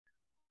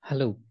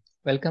Hello,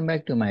 welcome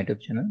back to my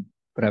YouTube channel,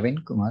 Praveen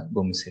Kumar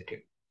Boomseti.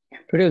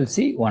 Today we'll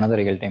see one other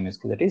real-time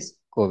SQL, that is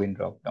COWIN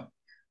dropdown.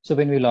 So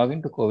when we log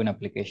into COWIN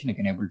application, you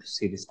can able to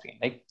see the screen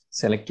like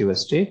select your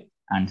state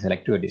and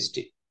select your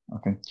district.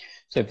 Okay,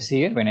 so if you see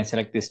here, when I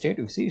select this state,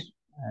 you see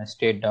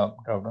state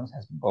dropdowns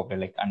has been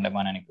populated like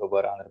Andaman and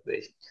Nicobar, Andhra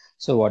Pradesh.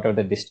 So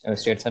whatever the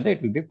states are there,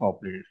 it will be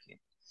populated here.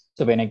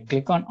 So when I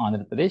click on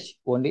Andhra Pradesh,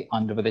 only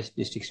Andhra Pradesh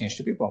districts needs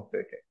to be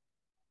populated.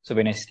 So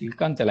when I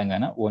click on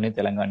Telangana, only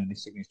Telangana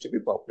district needs to be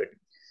populated.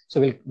 So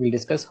we'll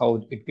discuss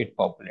how it gets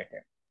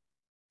populated.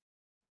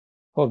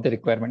 Hope the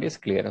requirement is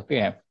clear.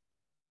 Okay.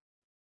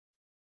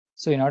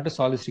 So in order to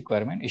solve this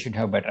requirement, you should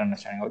have better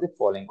understanding of the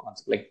following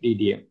concepts like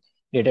DDM,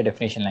 data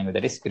definition language,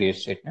 that is create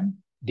statement,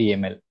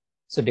 DML.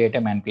 So data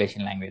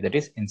manipulation language, that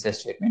is insert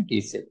statement,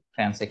 TCL,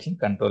 transaction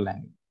control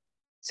language.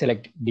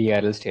 Select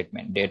DRL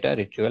statement, data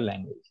retrieval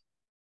language.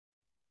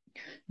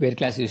 Where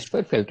class used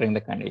for filtering the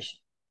condition.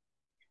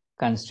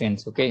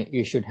 Constraints. Okay,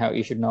 you should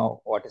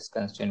know what is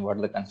constraint, what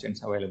are the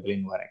constraints available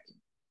in Oracle.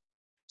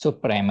 So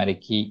primary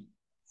key,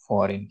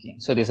 foreign key.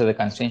 So these are the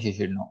constraints you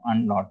should know,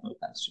 and not null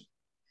constraint.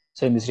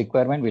 So in this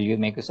requirement, will you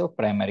make use of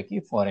primary key,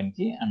 foreign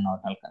key, and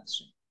not null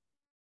constraint.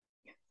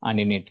 And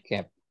init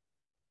cap,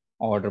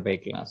 order by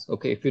class.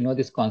 Okay, if you know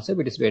this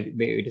concept, it is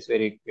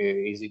very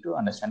easy to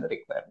understand the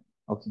requirement.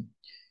 Okay,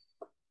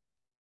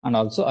 and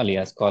also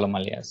alias, column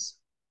alias.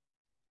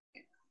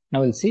 Now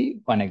we'll see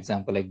one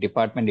example like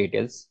department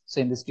details. So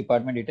in this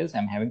department details,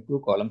 I'm having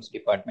two columns,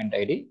 department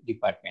ID,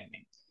 department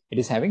name. It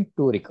is having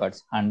two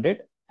records, 100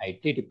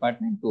 IT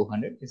department,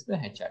 200 is the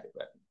HR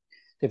department.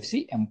 So if you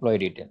see employee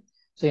detail.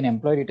 So in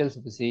employee details,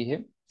 if you see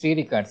here, three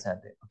records are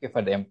there. Okay,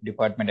 for the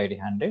department ID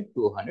 100,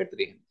 200,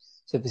 300.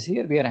 So if you see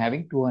here, we are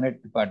having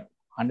 200 department,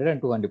 100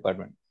 and 200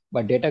 department,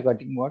 but data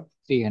getting what?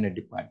 300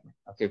 department.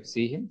 Okay, if you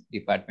see here,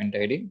 department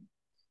ID.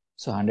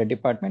 So 100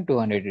 department,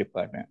 200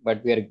 department,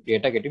 but we are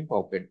data getting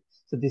populated.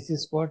 So this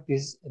is what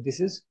this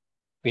is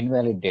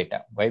invalid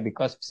data. Why?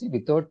 Because see,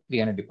 without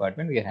 300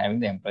 department, we are having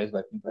the employees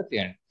working for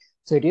 300.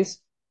 So it is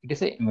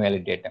a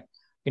invalid data.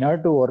 In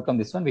order to overcome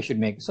this one, we should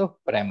make use of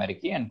primary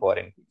key and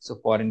foreign key. So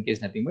foreign key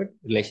is nothing but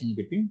relationship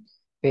between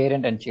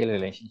parent and child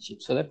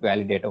relationship, so that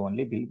valid data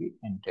only will be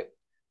entered.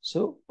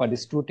 So for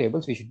these two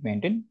tables, we should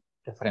maintain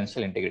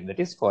referential integrity, that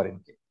is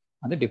foreign key,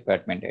 and the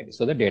department ID,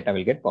 so the data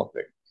will get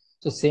populated.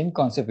 So same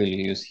concept we'll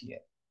use here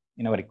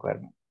in our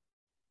requirement.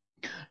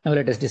 Now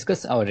let us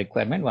discuss our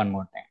requirement one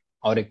more time.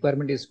 Our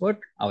requirement is what?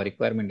 Our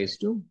requirement is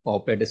to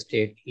populate a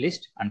state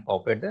list and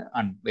populate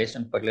based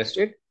on particular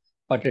state,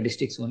 particular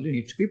districts only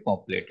need to be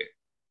populated.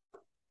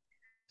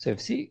 So if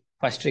you see,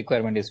 first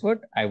requirement is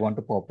what? I want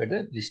to populate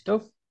the list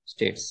of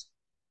states.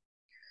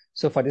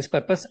 So for this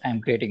purpose, I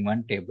am creating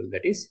one table,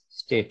 that is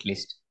state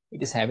list.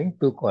 It is having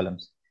two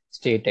columns,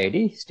 state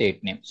ID,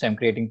 state name. So I'm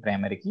creating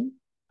primary key,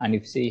 and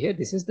if you see here,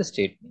 this is the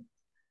state name.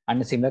 And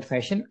in a similar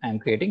fashion, I am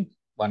creating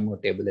one more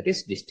table, that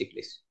is district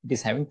list. It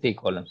is having three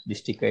columns,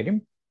 district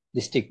ID,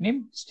 district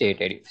name,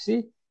 state ID.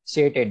 See,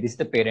 state ID is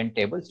the parent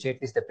table, state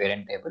is the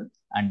parent table,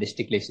 and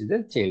district list is the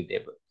child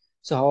table.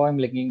 So how I'm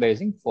linking by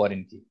using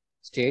foreign key,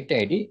 state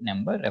ID,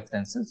 number,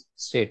 references,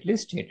 state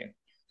list, state ID.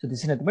 So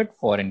this is nothing but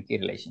foreign key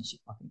relationship.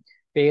 Okay.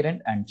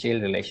 Parent and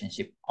child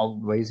relationship.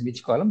 By using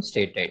which column?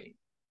 State ID.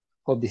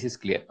 Hope this is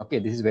clear. Okay,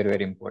 this is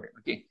very important.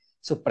 Okay.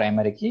 So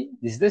primary key,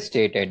 this is the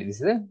state ID, this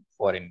is the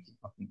foreign key.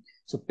 Okay.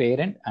 So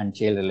parent and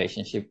child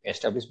relationship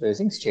established by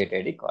using state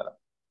ID column.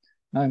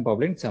 Now I'm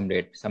populating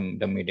some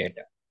dummy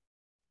data.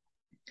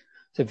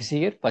 So if you see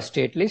here, first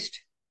state list,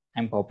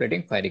 I'm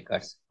populating 5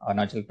 records: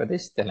 Arunachal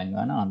Pradesh,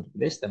 Telangana, Andhra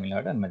Pradesh, Tamil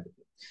Nadu, and Madhya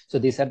Pradesh. So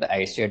these are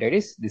the state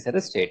IDs, these are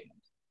the state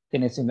names.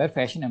 Then in a similar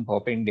fashion, I'm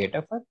populating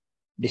data for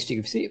district.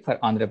 If you see, for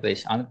Andhra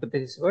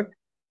Pradesh is what?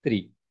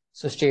 3.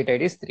 So state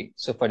ID is 3.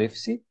 So for if you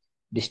see,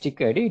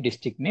 district ID,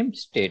 district name,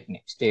 state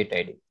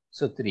ID.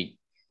 So 3.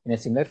 In a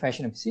similar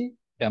fashion, if you see,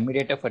 dummy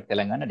data for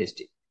Telangana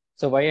district.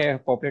 So why I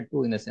have populated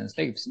 2 in the sense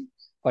like, if you see,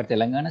 for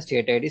Telangana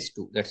state ID is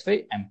 2. That's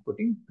why I'm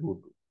putting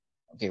 2.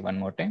 Okay, one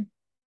more time.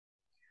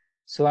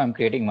 So I'm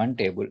creating one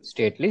table,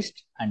 state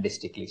list and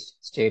district list.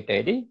 State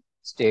ID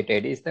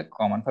is the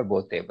common for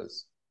both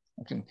tables.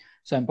 Okay,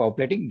 so I'm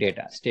populating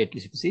data. State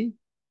list, if you see,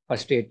 for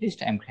state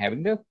list, I'm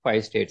having the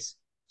 5 states,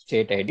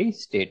 state ID,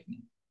 state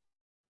name.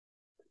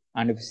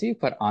 And if you see,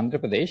 for Andhra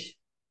Pradesh,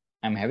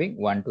 I'm having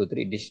 1, 2,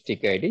 3,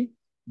 district ID,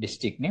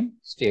 district name,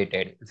 state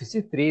ID. If you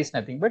see, 3 is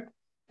nothing but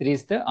 3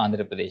 is the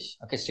Andhra Pradesh.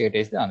 Okay, state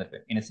is the Andhra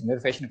Pradesh. In a similar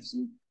fashion, if you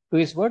see, 2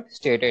 is what?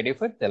 State ID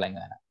for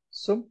Telangana.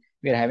 So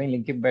we are having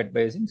linking by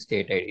using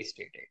state ID,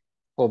 state ID.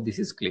 Hope this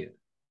is clear.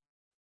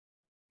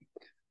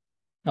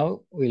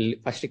 Now we'll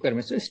first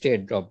requirement is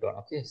state dropdown.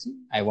 Okay, see,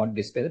 I want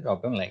to display the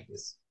dropdown like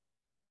this.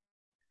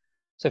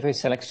 So if I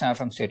select star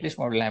from state list,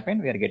 what will happen?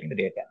 We are getting the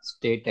data,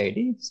 state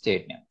ID,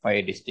 state name,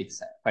 5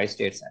 districts, 5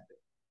 states are there.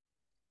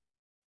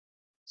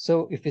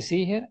 So if you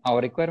see here,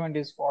 our requirement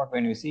is what?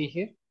 When you see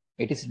here,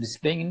 it is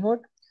displaying in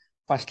what?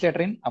 First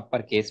letter in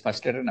uppercase,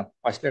 first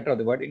letter of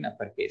the word in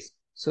uppercase.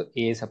 So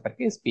A is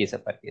uppercase, P is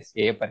uppercase,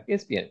 A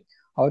uppercase, P.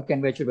 How it can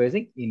be achieved by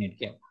using init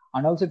cap.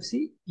 And also if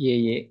you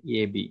see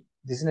AA, AB,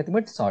 This is nothing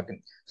but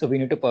sorting. So we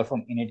need to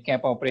perform init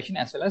cap operation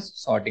as well as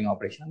sorting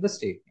operation on the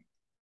state name.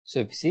 So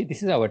if you see,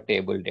 this is our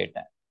table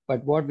data.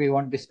 But what we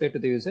want to display to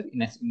the user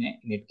in a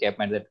init cap,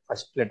 and that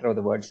first letter of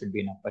the word should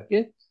be in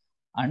uppercase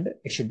and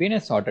it should be in a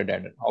sorted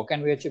order. How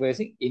can we achieve by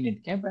using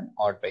init cap and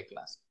order by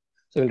class?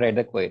 So we'll write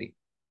the query.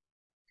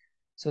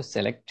 So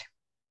select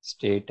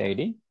state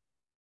ID.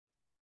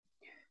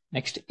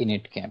 Next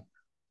init cap.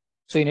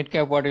 So init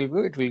cap, what will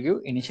give? It will give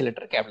initial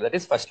letter capital, that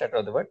is first letter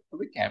of the word to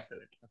be capital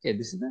letter. Okay,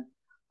 this is the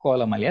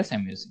column alias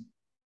I'm using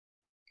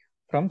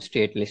from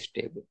state list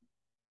table.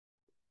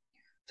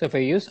 So if I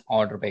use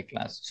order by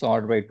class, so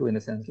order by 2 in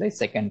the sense like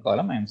second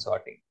column I am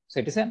sorting. So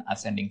it is an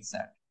ascending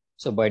sort.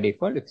 So by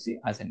default, if you see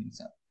ascending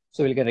sort.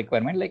 So we'll get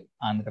requirement like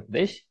Andhra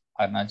Pradesh,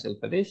 Arunachal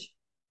Pradesh,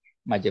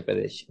 Madhya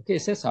Pradesh. Okay,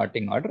 it's a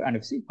sorting order, and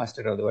if you see first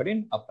letter of the word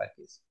in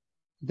uppercase.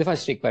 The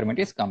first requirement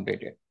is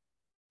completed.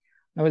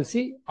 Now we'll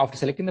see after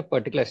selecting the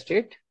particular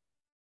state,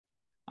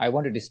 I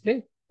want to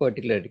display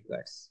particular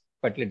records,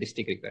 particular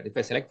district record. If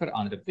I select for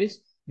Andhra Pradesh,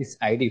 this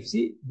ID, if you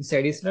see, this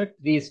ID is not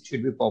 3,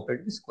 should be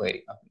populated with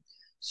query. Okay.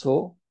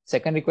 So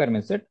second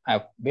requirement is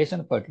that based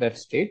on a particular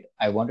state,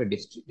 I want to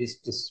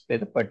display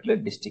the particular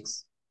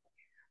districts.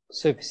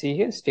 So if you see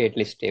here, state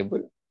list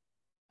table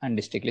and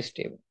district list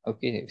table.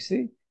 Okay, if you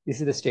see, this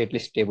is the state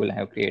list table I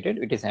have created.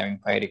 It is having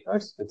 5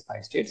 records with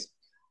 5 states.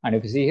 And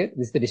if you see here,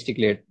 this is the district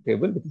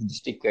table with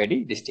district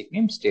ID, district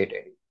name, state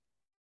ID.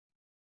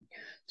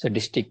 So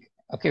district,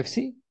 okay, if you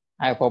see,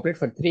 I have populated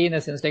for 3 in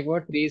the sense like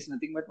what? 3 is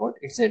nothing but what?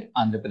 It said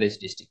Andhra Pradesh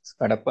districts.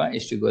 Kadapa,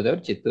 East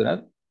Godavari,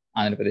 Chittoor,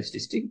 Andhra Pradesh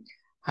district.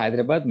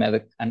 Hyderabad,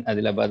 Medak, and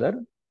Adilabad are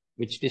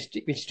which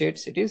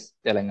states it is?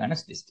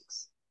 Telangana's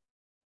districts.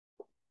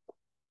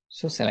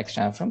 So select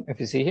star from, if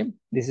you see him,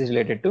 this is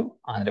related to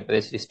Andhra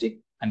Pradesh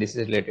district and this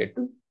is related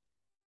to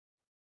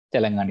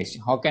Telangana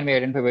district. How can we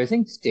identify by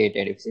using state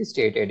ID? If you see,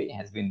 state ID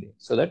has been there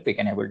so that we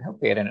can able to have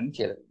parent and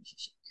child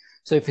relationship.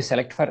 So if you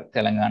select for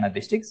Telangana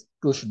districts,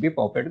 2 should be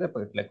populated the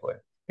particular query.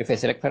 If I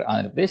select for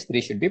Andhra Pradesh,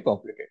 3 should be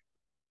populated.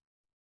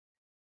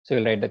 So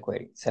we'll write the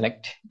query.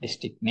 Select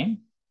district name,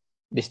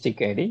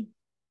 district ID.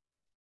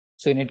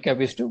 So init cap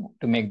is to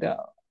make the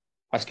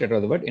first letter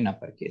of the word in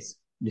uppercase.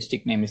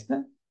 District name is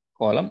the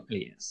column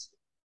alias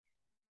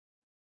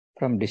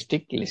from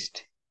district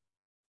list.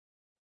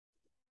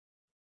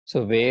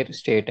 So where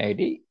state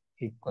ID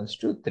equals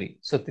to 3.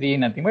 So 3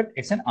 nothing but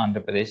it's an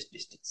Andhra Pradesh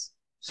districts.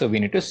 So we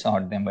need to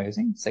sort them by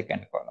using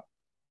second column.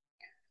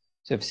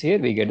 So if here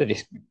we get the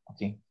district name.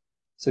 Okay.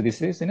 So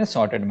this is in a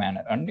sorted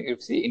manner. And if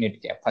you see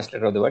init cap, first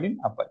letter of the word in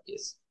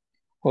uppercase.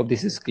 Hope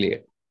this is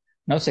clear.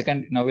 Now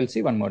we'll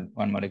see one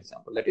more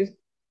example, that is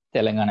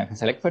Telangana. If I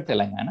select for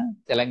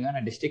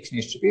Telangana districts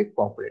needs to be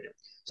populated.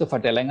 So for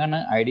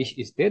Telangana ID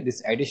is there,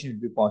 this ID should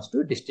be passed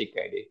to district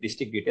ID,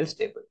 district details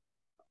table.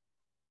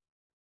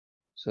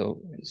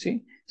 So we'll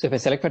see. So if I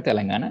select for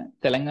Telangana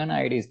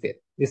ID is there.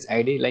 This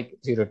ID like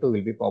 02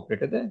 will be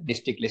populated the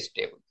district list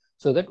table.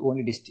 So that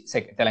only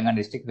Telangana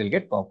district will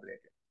get populated.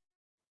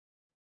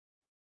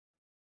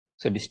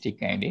 So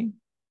district ID.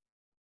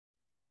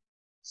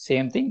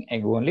 Same thing,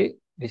 only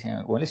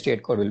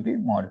state code will be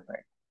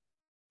modified.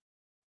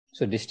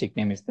 So district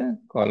name is the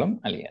column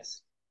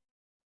alias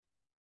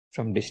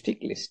from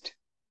district list.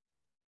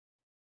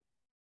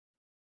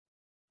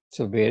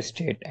 So where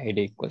state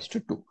ID equals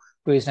to 2.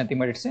 2 is nothing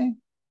but it's a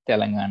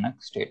Telangana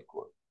state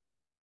code.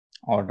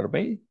 Order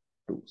by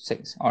 2,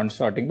 6, on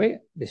sorting by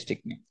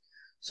district name.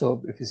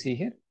 So if you see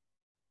here,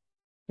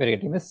 we're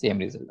getting the same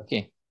result.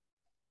 Okay.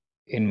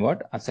 In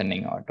what?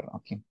 Ascending order.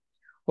 Okay.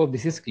 Hope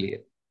this is clear.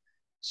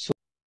 So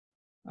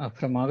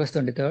from August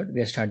 23rd,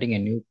 we are starting a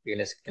new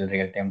PLSQL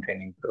real-time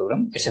training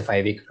program. It's a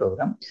 5-week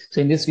program.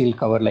 So in this, we'll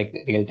cover like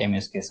real-time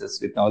use cases.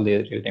 With all the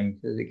real-time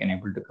cases we can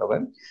able to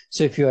cover.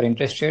 So if you are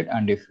interested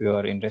and if you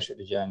are interested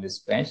to join this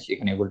batch, you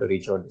can able to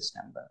reach out this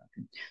number.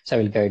 Okay. So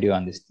I will guide you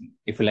on this thing.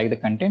 If you like the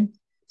content,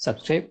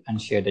 subscribe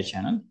and share the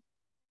channel.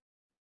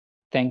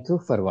 Thank you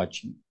for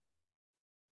watching.